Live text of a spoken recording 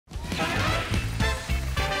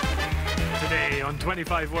on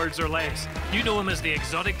 25 Words or Less. You know him as the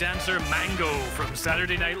exotic dancer Mango from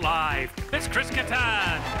Saturday Night Live. It's Chris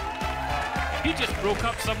Kattan. He just broke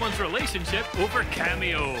up someone's relationship over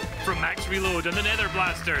Cameo. From Max Reload and the Nether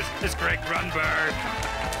Blasters, it's Greg Grunberg.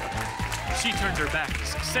 She turned her back a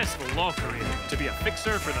successful law career to be a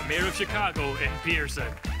fixer for the mayor of Chicago in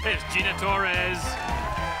Pearson. It's Gina Torres.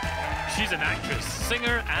 She's an actress,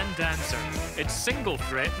 singer, and dancer. It's single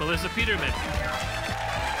threat Melissa Peterman.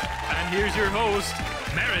 And here's your host,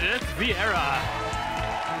 Meredith Vieira.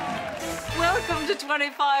 Welcome to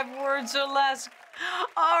 25 Words or Less.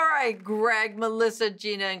 All right, Greg, Melissa,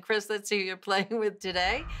 Gina, and Chris, let's see who you're playing with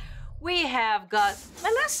today. We have got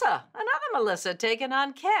Melissa, another Melissa, taking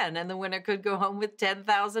on Ken, and the winner could go home with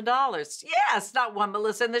 $10,000. Yes, not one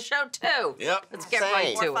Melissa in the show, too. Yep. Let's get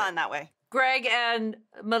right to it. More fun that way. Greg and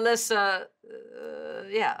Melissa,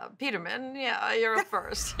 Peterman, you're up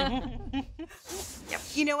first. Yep.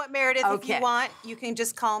 You know what, Meredith, if you want, you can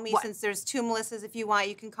just call me, since there's two Melissas, if you want,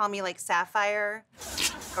 you can call me like Sapphire.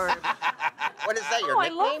 Or what is that, your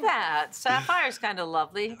nickname? I love that. Sapphire's kind of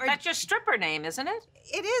lovely. That's your stripper name, isn't it?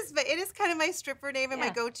 It is, but it is kind of my stripper name and my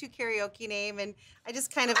go-to karaoke name, and I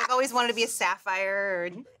just kind of I've always wanted to be a sapphire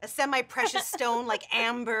or a semi-precious stone like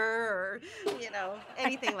amber or,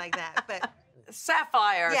 anything like that. But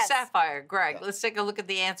Sapphire, yes. Sapphire. Greg, let's take a look at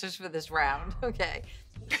the answers for this round. Okay.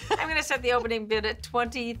 I'm going to set the opening bid at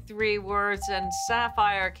 23 words, and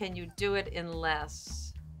Sapphire, can you do it in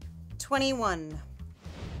less? 21.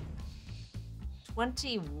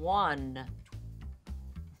 21.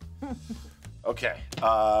 Okay.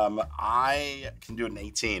 I can do it in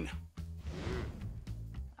 18.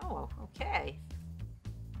 Oh, okay.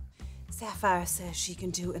 Sapphire says she can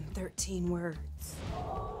do it in 13 words.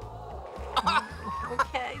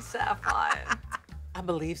 Okay, Sapphire. I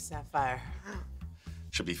believe Sapphire.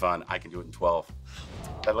 Should be fun. I can do it in 12.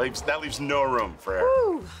 That leaves no room for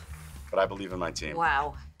error. But I believe in my team.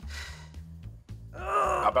 Wow.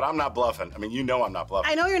 But I'm not bluffing. I mean, you know I'm not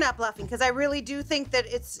bluffing. I know you're not bluffing because I really do think that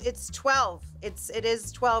it's 12. It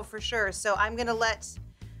is 12 for sure. So I'm gonna let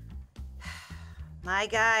my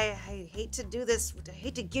guy. I hate to do this. I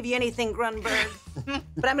hate to give you anything, Grunberg,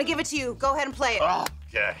 but I'm gonna give it to you. Go ahead and play it. Oh,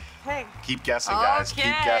 okay. Hey. Keep guessing, guys. Keep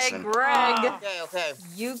guessing. Greg. Okay.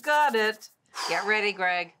 You got it. Get ready,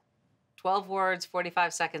 Greg. 12 words,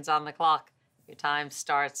 45 seconds on the clock. Your time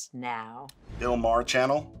starts now. Bill Maher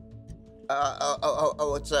channel.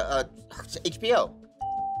 It's HBO.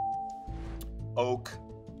 Oak.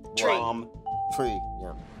 Tree. Rom. Tree,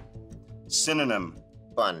 yeah. Synonym.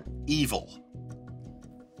 Fun. Evil.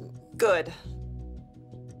 Good.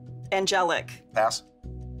 Angelic. Pass.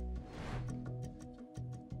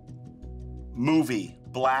 Movie.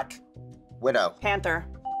 Black. Widow. Panther.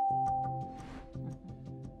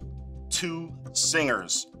 2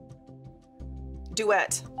 singers.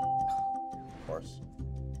 Duet. Of course.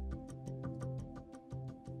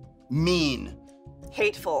 Mean.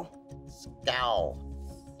 Hateful. Scowl.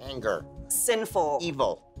 Anger. Sinful.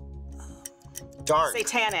 Evil. Dark.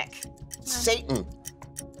 Satanic. Satan.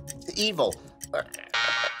 Evil.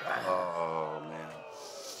 Oh, man.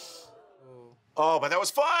 Oh, but that was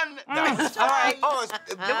fun. Nice. All right. Oh,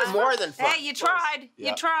 it was more than fun. Hey, you tried. Yep.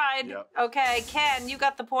 You tried. Yep. Okay, Ken, you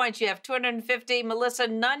got the points. You have 250. Melissa,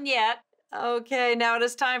 none yet. Okay, now it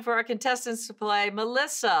is time for our contestants to play.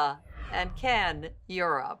 Melissa and Ken,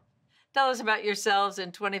 you're up. Tell us about yourselves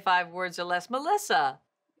in 25 words or less. Melissa.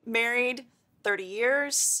 Married, 30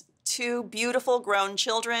 years, 2 beautiful grown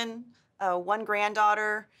children, 1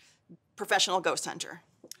 granddaughter, professional ghost hunter.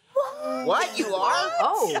 What? You are?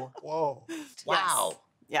 Oh. Whoa. Wow.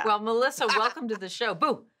 Yeah. Well, Melissa, welcome to the show.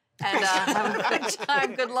 Boo. And have a good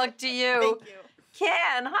time. Good luck to you. Thank you.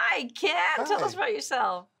 Ken, hi, Ken. Tell us about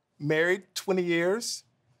yourself. Married 20 years,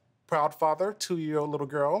 proud father, 2-year-old little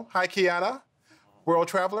girl. Hi, Kiana, world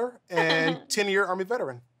traveler, and 10-year Army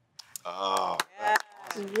veteran. Oh.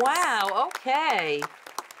 Wow, okay.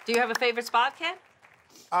 Do you have a favorite spot, Ken?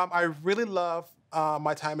 I really love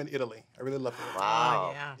my time in Italy. I really love it.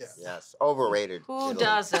 Wow. Yeah. Yes. Overrated. Who Italy.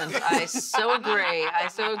 doesn't? I so agree. I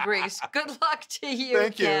so agree. Good luck to you,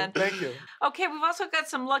 Thank you. Ken. Thank you. Okay, we've also got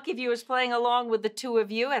some lucky viewers playing along with the two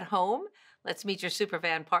of you at home. Let's meet your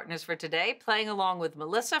superfan partners for today. Playing along with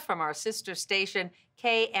Melissa from our sister station,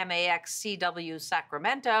 KMAX-CW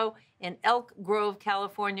Sacramento in Elk Grove,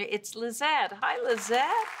 California. It's Lizette. Hi,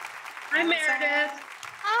 Lizette. Hi, Meredith.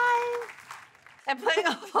 Hi. And playing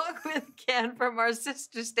along with Ken from our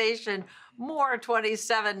sister station, More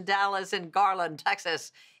 27 Dallas in Garland,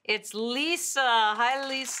 Texas. It's Lisa. Hi,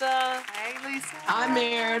 Lisa. Hi, Lisa. Hi,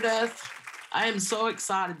 Meredith. I am so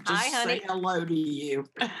excited to Hi, honey. say hello to you.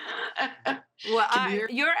 Well,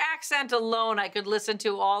 your accent alone I could listen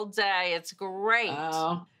to all day. It's great.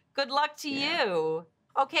 Oh. Good luck to you.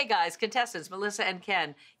 Okay, guys, contestants, Melissa and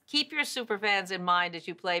Ken, keep your super fans in mind as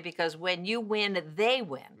you play because when you win, they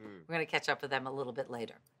win. We're going to catch up with them a little bit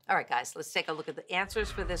later. All right, guys, let's take a look at the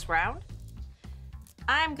answers for this round.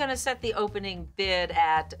 I'm going to set the opening bid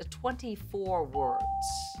at 24 words.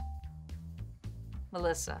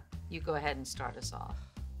 Melissa, you go ahead and start us off.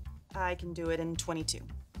 I can do it in 22.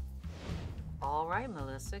 All right,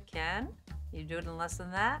 Melissa. Ken, you do it in less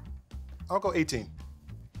than that? I'll go 18.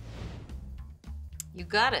 You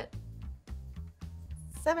got it.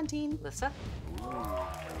 17. Melissa?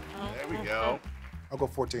 There we go. I'll go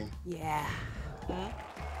 14. Yeah.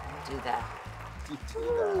 Do that.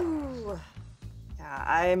 Ooh. Yeah,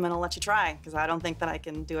 I'm gonna let you try because I don't think that I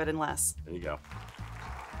can do it in less. There you go.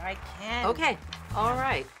 All right, Ken. Okay. All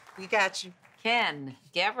right. We got you. Ken,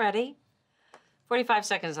 get ready. 45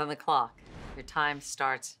 seconds on the clock. Your time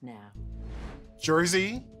starts now.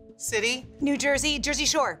 Jersey, City. New Jersey, Jersey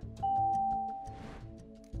Shore.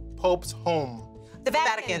 Pope's home. The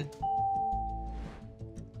Vatican.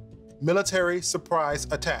 Military surprise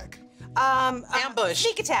attack. Ambush.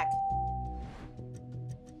 Sneak attack.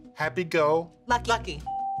 Happy go. Lucky.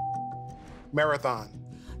 Marathon.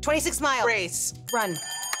 26 miles. Race. Run.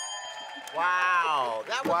 Wow.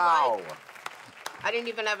 That was like, I didn't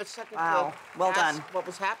even have a second Wow. to Well ask done. what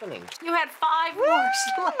was happening. You had 5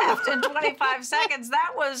 words left in 25 seconds.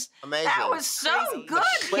 That was Amazing. That was so Crazy. good,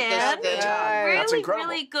 Ken. Quickest That's Really, incredible.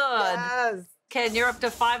 really good. Yes. Ken, you're up to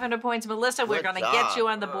 500 points. Melissa, we're Good going to job. get you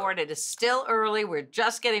on the board. It is still early. We're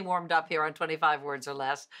just getting warmed up here on 25 words or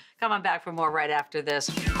less. Come on back for more right after this.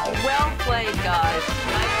 Well played, guys.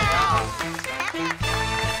 Nice job.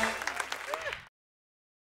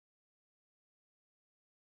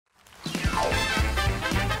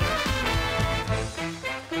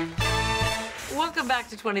 Welcome back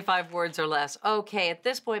to 25 words or less. Okay, at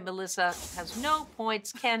this point, Melissa has no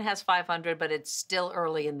points. Ken has 500, but it's still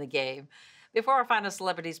early in the game. Before our final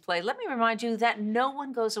celebrities play, let me remind you that no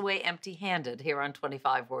one goes away empty-handed here on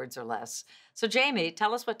 25 words or less. So, Jamie,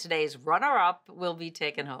 tell us what today's runner-up will be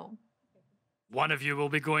taken home. One of you will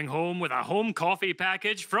be going home with a home coffee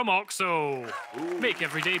package from OXO. Make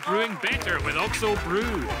everyday brewing better with OXO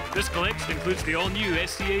Brew. This collection includes the all-new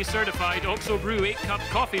SCA-certified OXO Brew 8-cup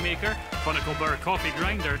coffee maker, conical burr coffee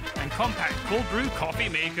grinder, and compact cold brew coffee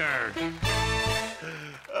maker.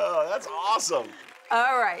 Oh, that's awesome.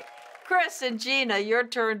 All right, Chris and Gina, your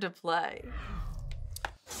turn to play.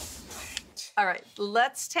 All right,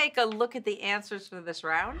 let's take a look at the answers for this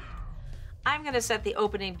round. I'm going to set the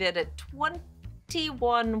opening bid at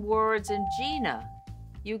 21 words, and Gina,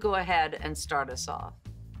 you go ahead and start us off.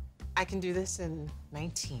 I can do this in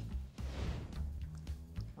 19.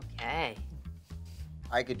 Okay.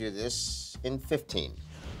 I could do this in 15.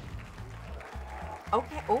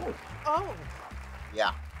 Okay. Oh, Oh,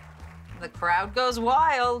 Yeah. the crowd goes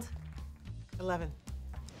wild. 11.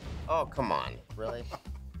 Oh, come on. Really?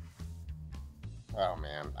 Oh,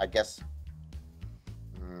 man. I guess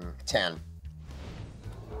 10.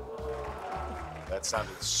 That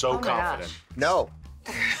sounded so Oh my confident. gosh. No.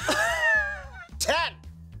 10.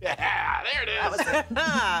 Yeah, there it is.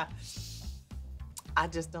 I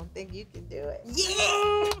just don't think you can do it.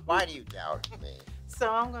 Why do you doubt me? So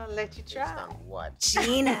I'm going to let you Based try. on what?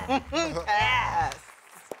 Gina. Yes.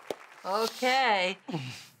 Okay.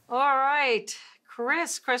 All right.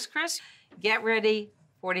 Chris, get ready.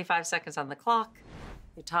 45 seconds on the clock.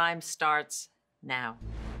 Your time starts now.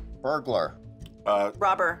 Burglar.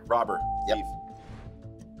 Robber. Robber. Yep. Thief.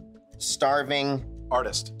 Starving.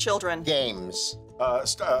 Artist. Children. Games.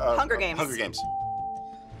 Hunger Games. Hunger Games.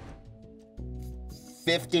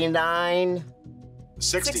 59.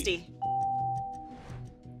 60. 60.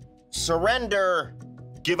 Surrender.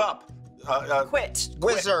 Give up. Quit.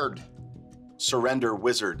 Wizard. Surrender.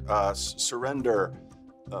 Wizard. Surrender.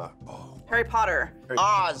 Harry Potter.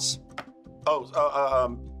 Oz.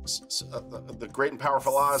 The Great and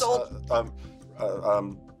Powerful Oz.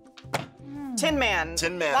 Tin Man.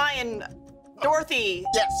 Tin Man. Lion. Dorothy.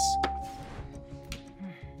 Yes.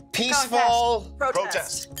 Peaceful.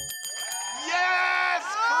 Protest. Yes,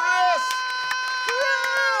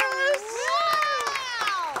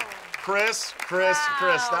 Chris. Chris.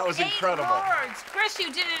 That was 8 incredible. words. Chris,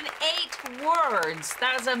 you did it in 8 words.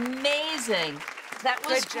 That was amazing. That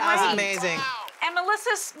was Good job. great. Amazing. And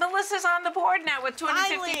Melissa's on the board now with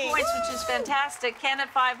 250 Finally. points, which is fantastic. Ken at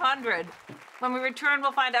 500. When we return,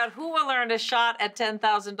 we'll find out who will earn a shot at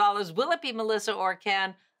 $10,000. Will it be Melissa or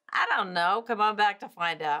Ken? I don't know. Come on back to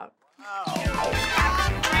find out. Brilliant.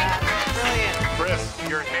 Chris,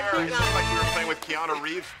 your hair, it looked like you were playing with Keanu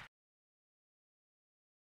Reeves.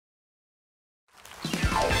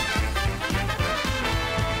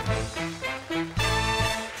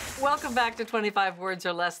 welcome back to 25 Words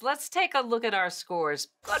or Less. Let's take a look at our scores.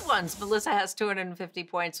 Good ones. Melissa has 250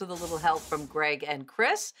 points with a little help from Greg and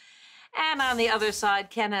Chris. And on the other side,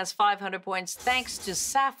 Ken has 500 points thanks to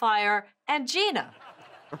Sapphire and Gina.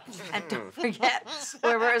 And don't forget,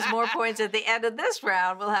 whoever has more points at the end of this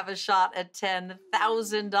round will have a shot at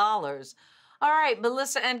 $10,000. All right,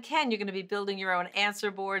 Melissa and Ken, you're going to be building your own answer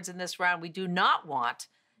boards in this round. We do not want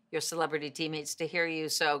your celebrity teammates to hear you.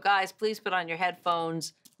 So, guys, please put on your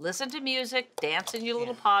headphones, listen to music, dance in your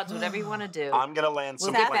little pods, whatever you want to do. I'm going to land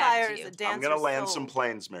some We'll get back planes. to you. I'm going to land some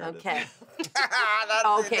planes, Meredith. Okay. Okay,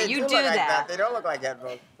 Okay, you do look like that. They don't look like that,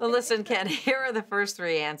 bro. Well, listen, Ken, here are the first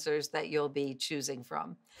three answers that you'll be choosing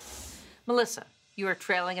from. Melissa, you are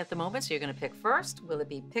trailing at the moment, so you're going to pick first. Will it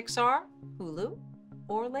be Pixar, Hulu,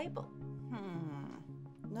 or Label?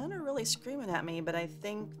 None are really screaming at me, but I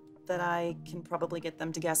think that I can probably get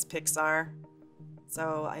them to guess Pixar.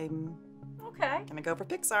 So I'm gonna go for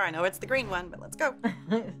Pixar. I know it's the green one, but let's go.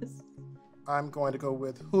 I'm going to go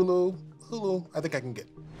with Hulu. Hulu, I think I can get.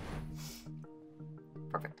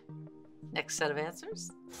 Perfect. Next set of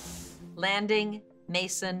answers. Landing,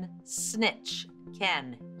 Mason, Snitch.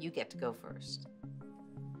 Ken, you get to go first.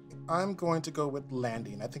 I'm going to go with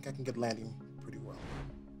Landing. I think I can get Landing pretty well.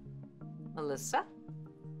 Melissa?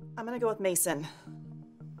 I'm gonna go with Mason.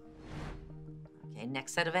 Okay,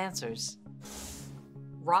 next set of answers.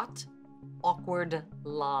 Rot, Awkward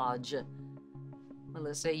Lodge.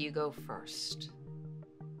 Melissa, you go first.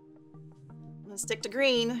 I'm gonna stick to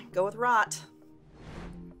green, go with Rot.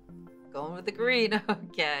 Going with the green,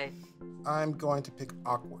 okay. I'm going to pick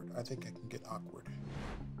Awkward. I think I can get Awkward.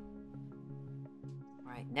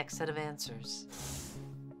 All right, next set of answers.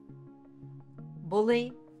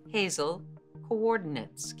 Bully, Hazel,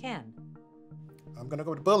 Coordinates. Ken? I'm going to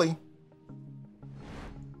go with Bully.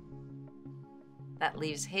 That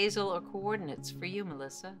leaves Hazel or Coordinates for you,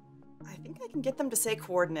 Melissa. I think I can get them to say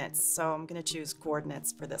Coordinates, so I'm gonna choose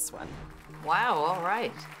Coordinates for this one. Wow, all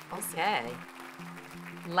right. Okay.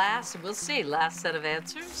 We'll see, last set of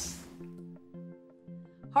answers.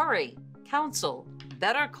 Hurry, Counsel,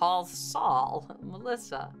 Better Call Saul.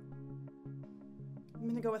 Melissa. I'm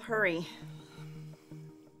gonna go with Hurry.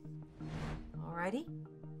 Alrighty.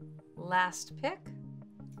 Last pick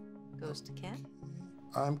goes to Ken.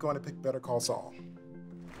 I'm going to pick Better Call Saul.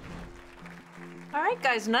 All right,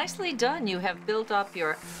 guys, nicely done. You have built out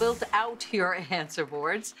your answer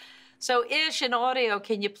boards. So, Ish and audio,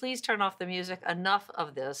 can you please turn off the music? Enough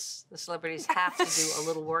of this. The celebrities have to do a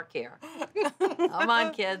little work here. Come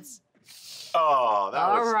on, kids. Oh, that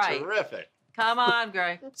All was right. terrific. Come on,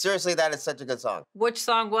 Greg. Seriously, that is such a good song. Which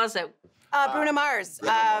song was it? Bruno Mars.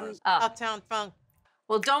 Bruno Mars. Uptown Funk.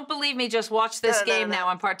 Well, don't believe me. Just watch this game now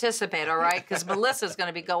and participate, all right? Because Melissa's going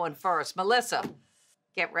to be going first. Melissa,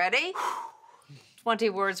 get ready. 20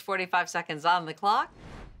 words, 45 seconds on the clock.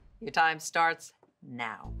 Your time starts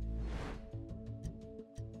now.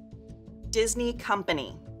 Disney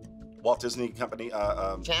Company. Walt Disney Company.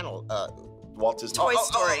 Channel. Walt Disney. Toy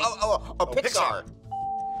Story. Pixar.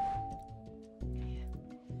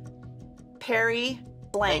 Perry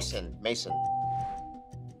blank. Mason.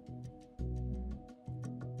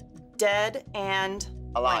 Dead and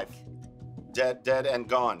Alive. blank. Dead and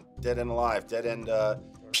gone. Dead and alive. Dead and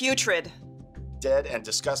Putrid. dead and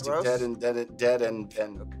disgusting. Gross. Dead and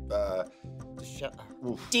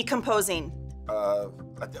Decomposing.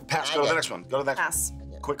 pass. Go to the next one. Go to the next Pass.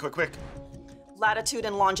 one. Quick. Latitude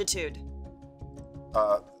and longitude.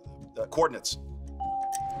 Coordinates.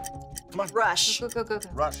 Come on. Rush. Go.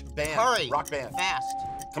 Rush. Band. Hurry. Rock band. Fast.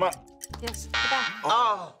 Come on. Yes, get back.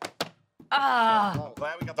 Oh. Ah,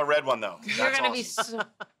 Glad we got the red one though. you're That's going to be awesome. so...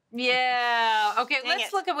 Yeah. Okay, Dang let's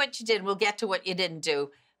it. look at what you did. We'll get to what you didn't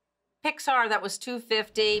do. Pixar, that was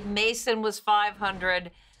 250. Mason was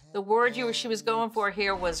 500. The word she was going for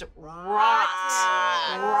here was rot.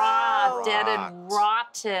 Dead and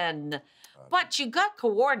rotten. But you got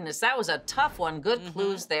coordinates. That was a tough one. Good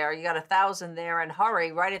clues there. You got 1,000 there. And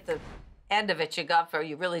hurry, right at the end of it,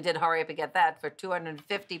 you really did hurry up and get that for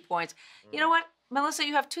 250 points. You know what, Melissa,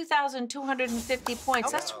 you have 2,250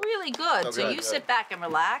 points. That's really good. So you sit back and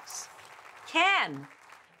relax. Ken,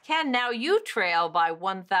 now you trail by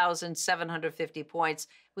 1,750 points.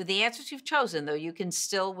 With the answers you've chosen, though, you can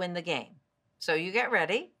still win the game. So you get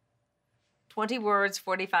ready. 20 words,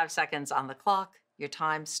 45 seconds on the clock. Your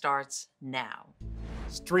time starts now.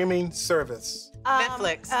 Streaming service.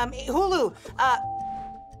 Netflix. Hulu.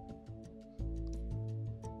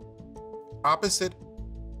 Opposite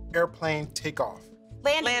airplane takeoff.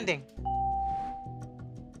 Landing.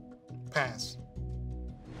 Pass.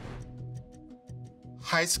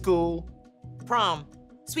 High school Prom.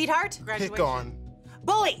 Sweetheart. pick on.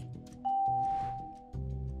 Bully.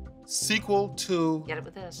 sequel to Get it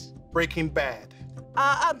with this. Breaking Bad.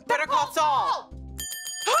 Better Call Saul.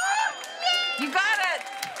 You got it.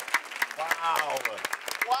 Wow.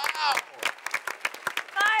 Wow.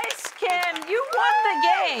 Nice, Ken. You won the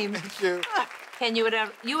game. Thank you. Ken, you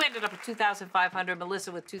ended up with 2,500.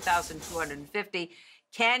 Melissa with 2,250.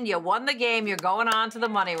 Ken, you won the game. You're going on to the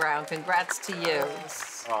money round. Congrats to you.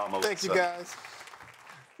 Oh, Melissa. Thank you, guys.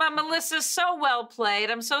 But Melissa, so well played.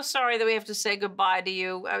 I'm so sorry that we have to say goodbye to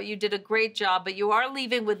you. You did a great job, but you are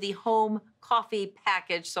leaving with the home coffee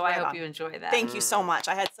package, so I hope you enjoy that. Thank you so much.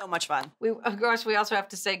 I had so much fun. Of course, we also have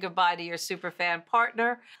to say goodbye to your superfan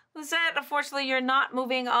partner. Lizette, unfortunately, you're not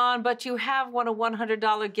moving on, but you have won a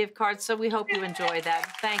 $100 gift card, so we hope you enjoy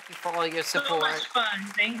that. Thank you for all your support. So much fun.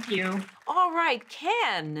 Thank you. All right,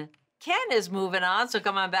 Ken. Ken is moving on, so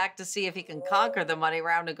come on back to see if he can conquer the money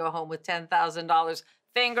round and go home with $10,000.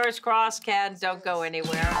 Fingers crossed, Ken. Don't go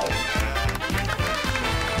anywhere.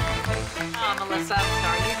 Oh, Melissa, I'm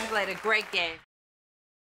sorry. You played a great game.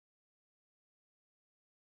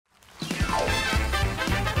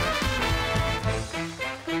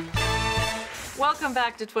 Welcome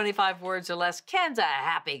back to 25 Words or Less. Ken's a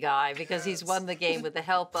happy guy because he's won the game with the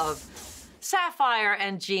help of Sapphire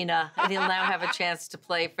and Gina, and he'll now have a chance to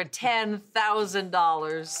play for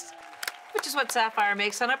 $10,000, which is what Sapphire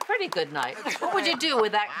makes on a pretty good night. What would you do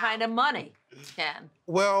with that kind of money, Ken?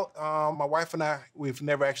 Well, my wife and I, we've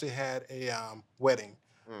never actually had a wedding.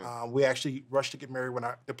 We actually rushed to get married when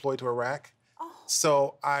I deployed to Iraq.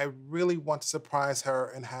 So I really want to surprise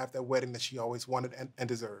her and have that wedding that she always wanted and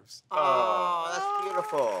deserves. Oh, that's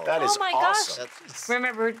beautiful. That is Oh my awesome. gosh.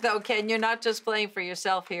 Remember, though, Ken, you're not just playing for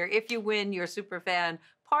yourself here. If you win, your superfan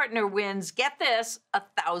partner wins, get this,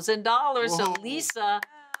 $1,000. So, Whoa. Lisa,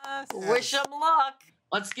 wish them luck.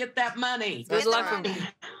 Let's get that money. Good luck from me.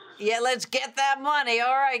 Yeah, let's get that money.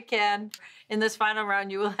 All right, Ken. In this final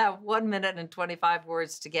round, you will have 1 minute and 25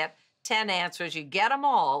 words to get 10 answers. You get them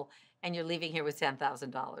all, and you're leaving here with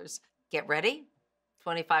 $10,000. Get ready.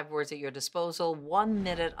 25 words at your disposal. 1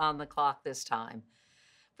 minute on the clock this time.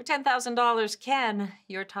 For $10,000, Ken,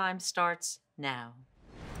 your time starts now.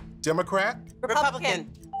 Democrat,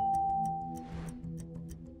 Republican.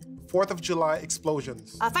 4th of July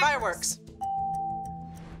explosions, Fireworks.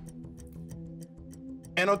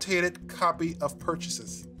 annotated copy of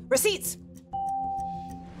purchases, Receipts.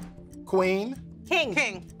 Queen,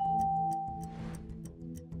 King.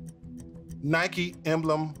 Nike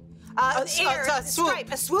emblem Air, a swoop.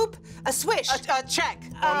 stripe, a swoop, a swish. A check.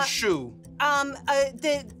 on shoe,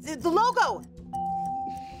 The logo.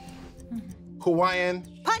 Hawaiian,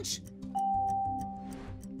 Punch.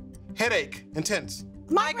 headache, intense,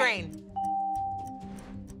 Migraine.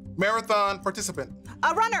 marathon participant,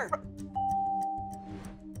 A runner.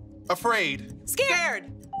 afraid,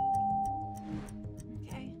 Scared.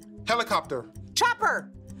 Okay. helicopter,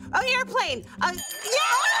 Chopper. Airplane.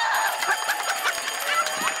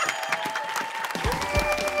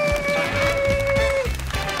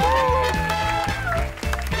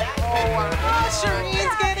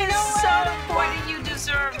 Shireen's getting so important. You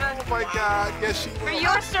deserve it. oh my God, yes she For will.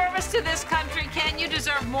 your service to this country, Ken, you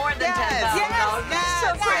deserve more than $10,000. yes,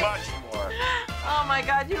 So great. Much more. Oh my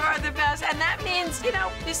God, you are the best. And that means, you know,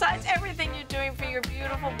 besides everything you're doing for your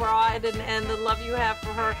beautiful bride and the love you have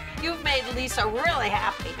for her, you've made Lisa really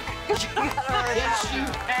happy. Because you got her Yes, you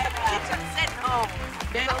She's just sitting home.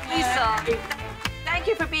 So Lisa, thank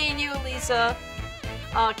you for being you, Lisa.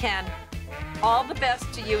 Ken, all the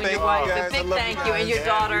best to you and Thank your you, wife. guys. A I big love thank you you. And your guys.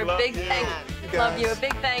 daughter. We love Big you. thank You Love you. A guys.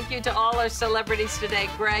 big thank you to all our celebrities today,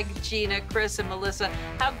 Greg, Gina, Chris, and Melissa.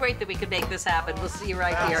 How great that we could make this happen. We'll see you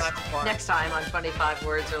right here next time on 25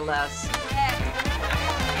 Words or Less.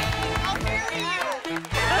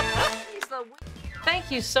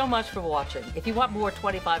 Thank you so much for watching. If you want more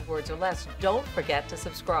 25 Words or Less, don't forget to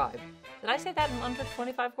subscribe. Did I say that in under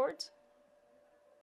 25 words?